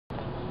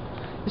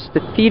This is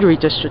the theatery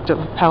district of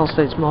the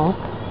Palisades Mall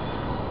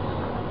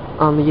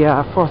on the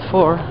 4th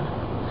floor.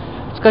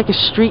 It's like a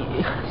street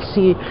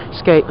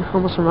seascape.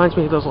 Almost reminds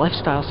me of those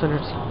lifestyle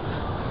centers.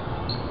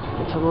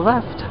 And to the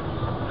left,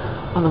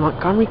 on the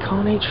Montgomery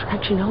KONE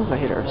traction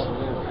elevators,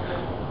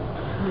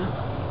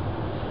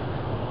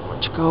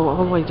 which go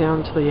all the way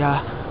down to the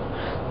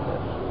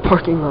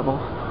parking level.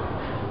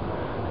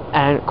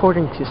 And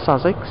according to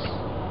Sussex,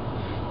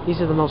 these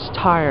are the most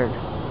tired.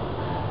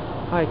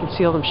 Oh, you can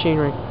see all the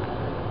machinery.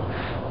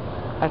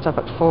 That's up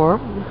at 4.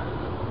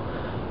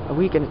 Are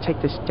we going to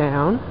take this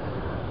down?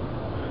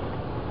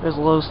 There's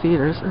Lowe's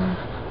Theaters.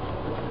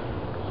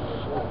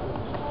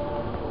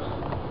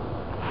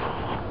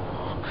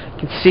 You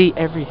can see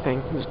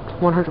everything. It's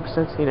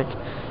 100% scenic.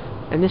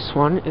 And this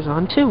one is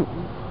on 2.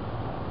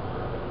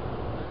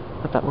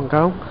 Let that one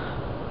go.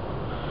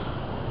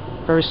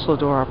 Very slow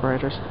door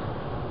operators.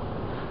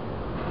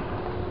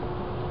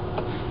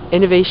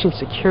 Innovation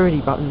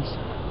security buttons.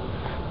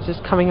 Is this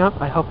coming up?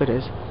 I hope it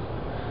is.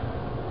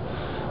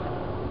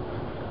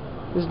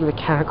 This is the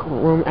mechanical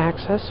room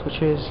access,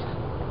 which is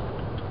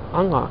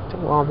unlocked.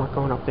 Well, I'm not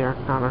going up there,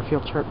 not on a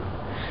field trip.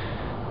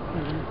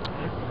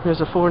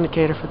 There's a 4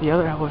 indicator for the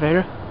other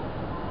elevator.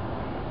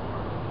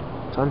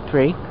 It's on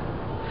 3.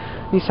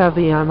 These have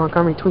the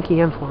Montgomery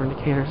Twinkie-M 4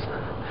 indicators.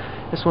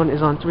 This one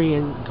is on 3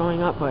 and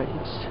going up, but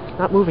it's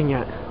not moving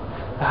yet.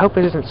 I hope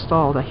it isn't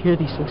stalled. I hear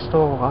these things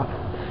stall a lot.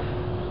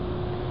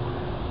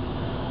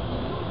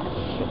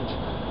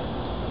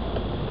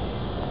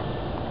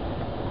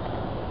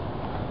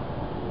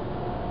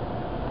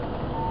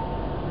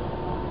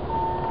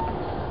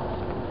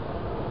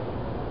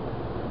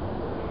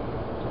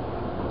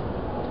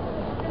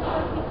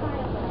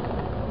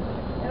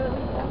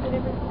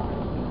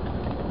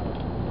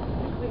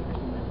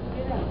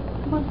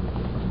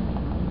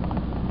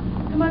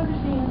 Come on,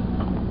 Christina.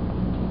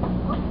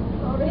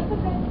 Sorry. It's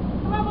okay.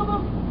 Come on, Bubba.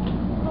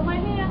 Hold my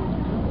hand.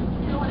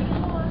 You don't want to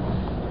get more.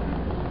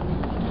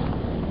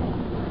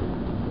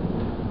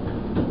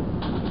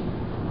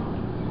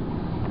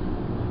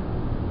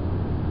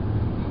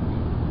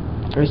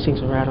 These things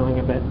are rattling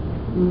a bit.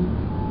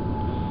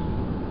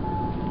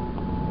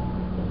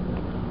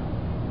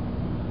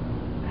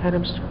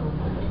 Adam's Town.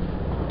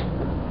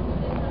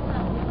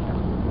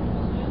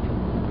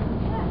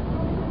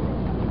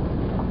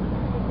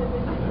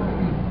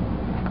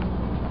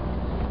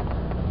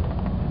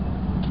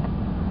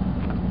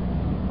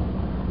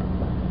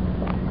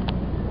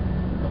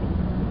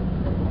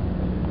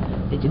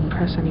 They didn't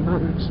press any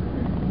buttons.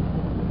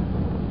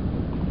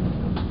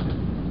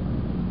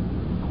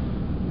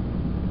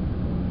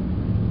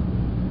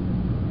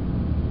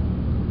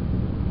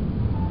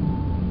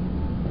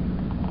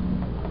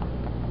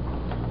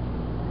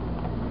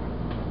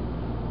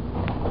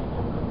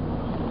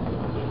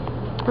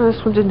 Oh,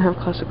 this one didn't have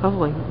classic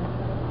leveling.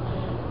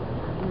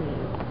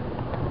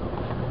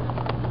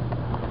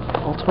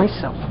 All to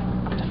myself.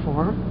 To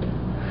 4.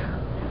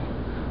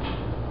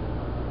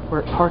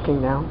 We're at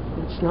parking now.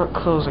 It's not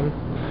closing.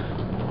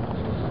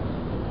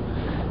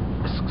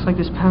 This looks like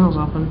this panel's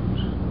open.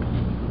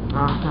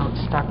 Ah, no,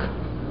 it's stuck.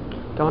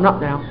 Going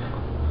up now.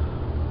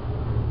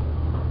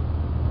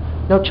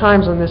 No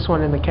chimes on this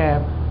one in the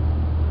cab.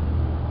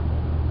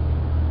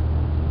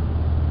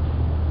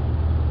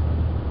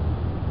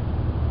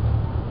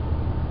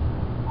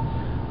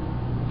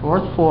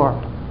 Fourth floor.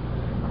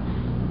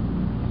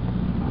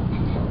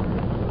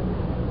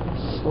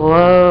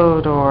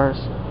 Slow doors.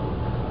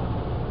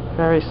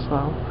 Very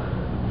slow.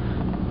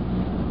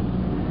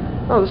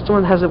 Oh, this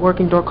one has a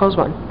working door close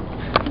button.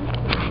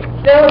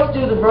 Now let's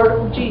do the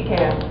vertical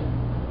G-cam.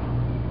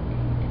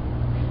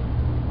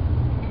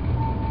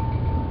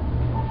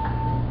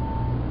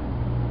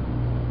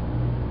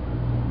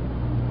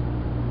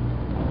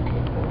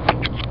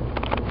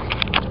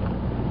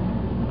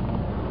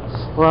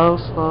 Slow,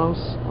 slow,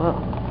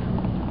 slow.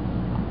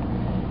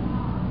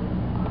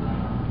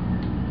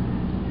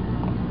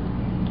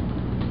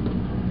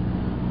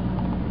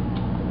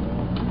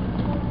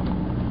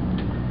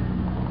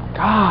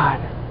 God,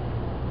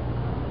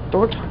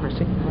 door timer's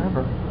taking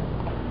forever.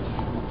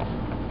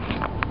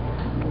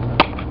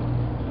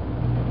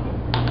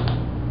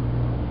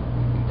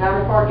 Down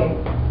to parking.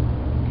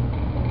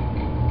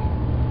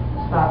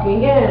 Stopping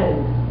again.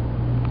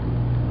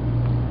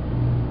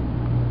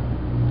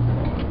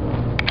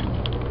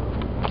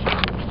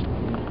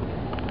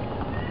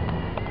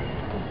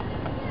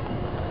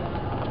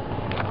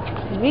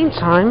 In the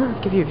meantime,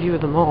 I'll give you a view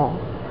of the mall.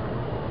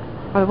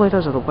 By the way,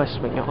 those are the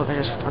West Wing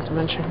elevators I forgot to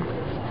mention.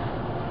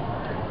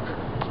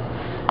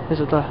 This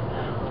is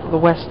the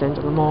west end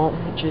of the mall,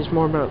 which is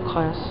more middle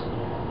class.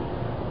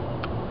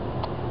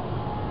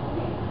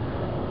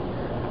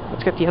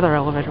 Let's get the other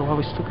elevator while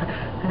we still can,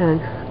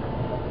 and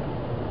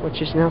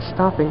which is now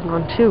stopping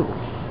on 2.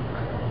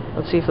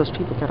 Let's see if those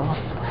people get off.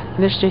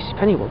 And there's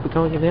JCPenney. We'll be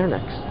going in there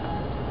next.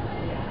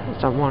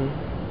 It's on 1.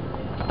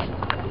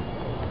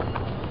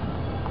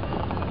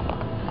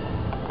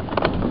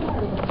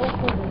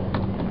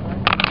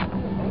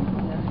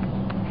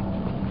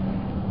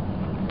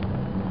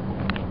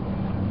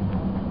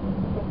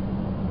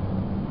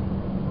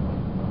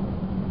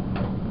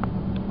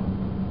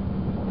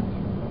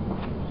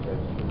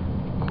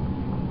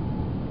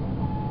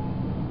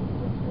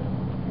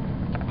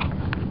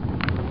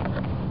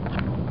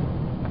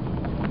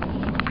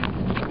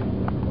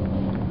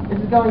 This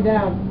is going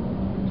down.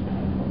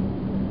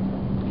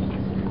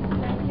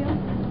 Thank you.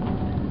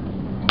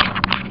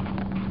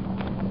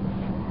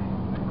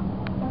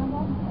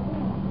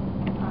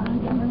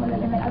 Hindi mo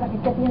malalimay alak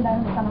ito yung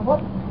dahil mo kanabot.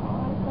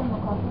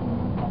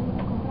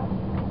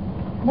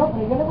 No,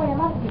 pero yo le voy a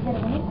llamar si quiere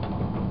venir.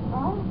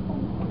 Ah,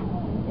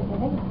 sí,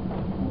 sí.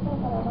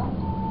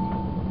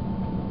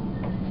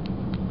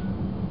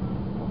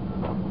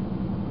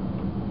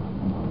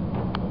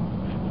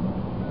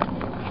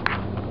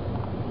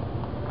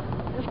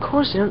 Of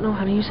course, you don't know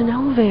how to use an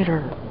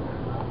elevator.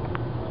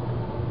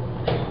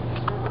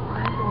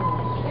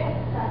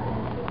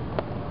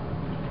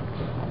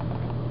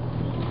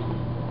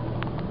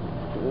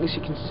 At least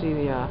you can see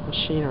the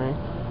machinery.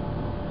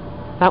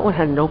 That one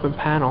had an open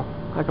panel.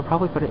 I could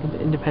probably put it into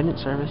independent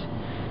service.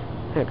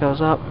 It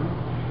goes up.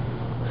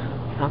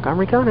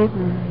 Montgomery KONE.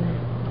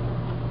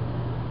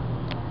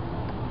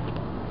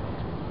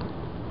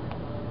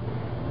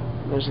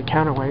 There's the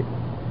counterweight.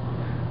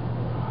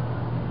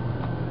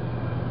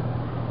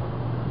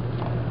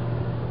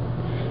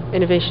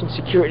 Innovation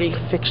security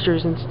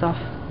fixtures and stuff.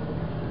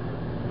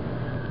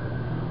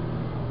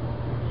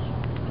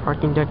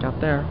 Parking deck out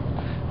there.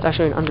 It's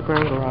actually an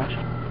underground garage.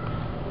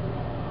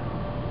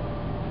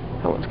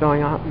 That one's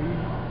going up.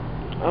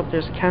 Oh,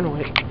 there's a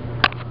counterweight.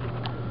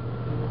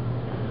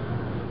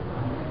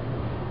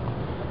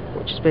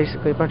 Which is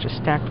basically a bunch of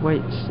stacked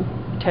weights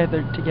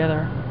tethered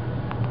together.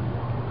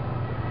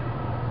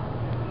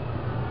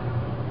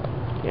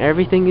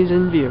 Everything is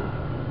in view.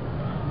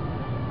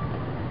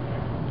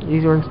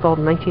 These were installed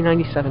in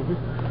 1997.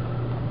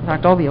 In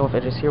fact, all the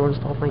elevators here were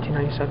installed in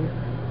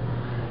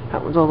 1997.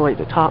 That one's all the way at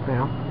the top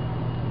now.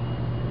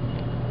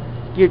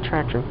 Geared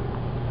traction.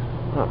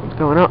 That one's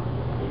going up.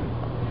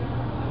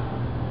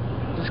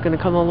 Is this going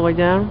to come all the way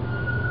down?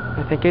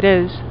 I think it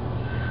is.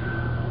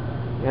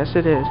 Yes,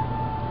 it is.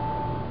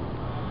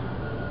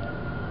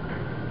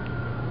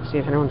 See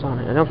if anyone's on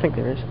it. I don't think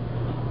there is.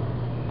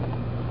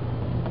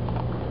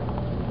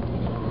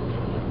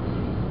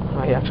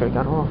 Oh, he actually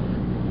got off.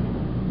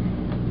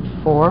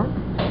 4.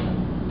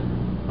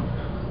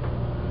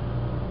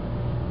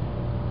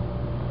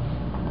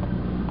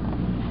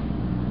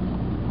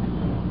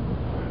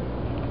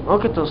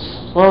 Look at those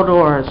slow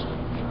doors.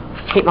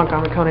 Hate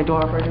Montgomery KONE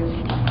door operators.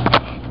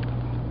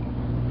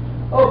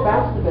 Oh, it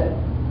bounced a bit.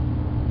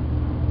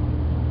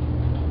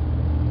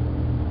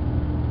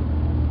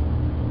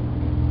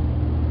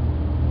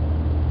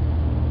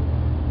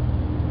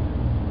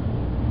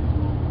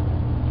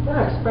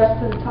 Yeah, express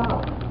to the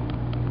top.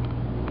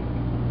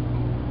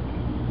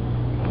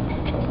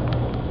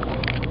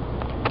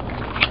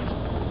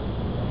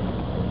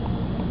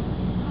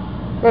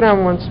 Go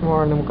down once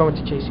more and then we'll go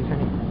into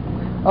JCPenney.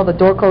 Oh, the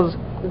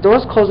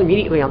doors close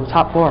immediately on the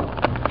top floor.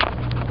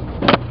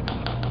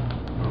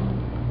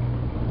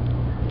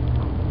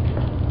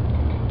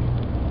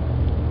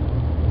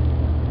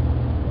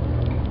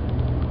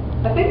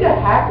 I think the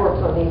hack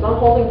works on these. I'm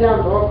holding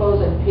down door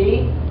close and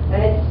P,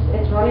 and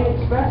it's running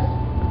express.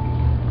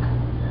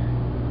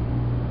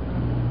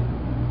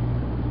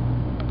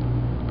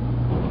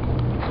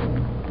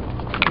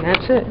 And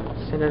that's it.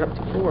 Send it up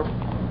to 4.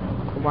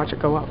 And watch it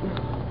go up.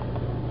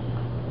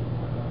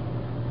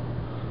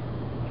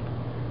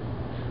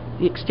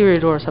 The exterior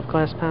doors have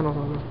glass panels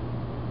on them.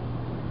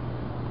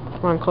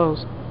 Come on,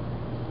 close.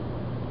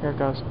 There it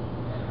goes.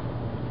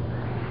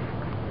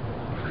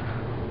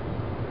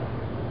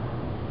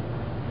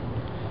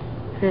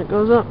 Here it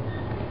goes up.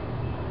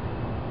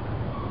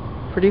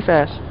 Pretty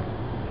fast.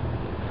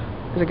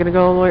 Is it going to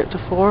go all the way up to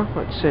 4?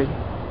 Let's see.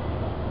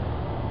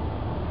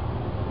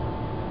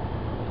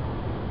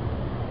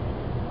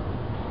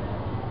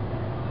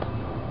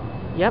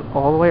 Yep,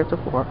 all the way up to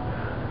 4.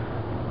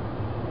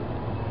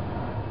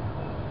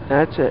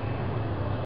 That's it.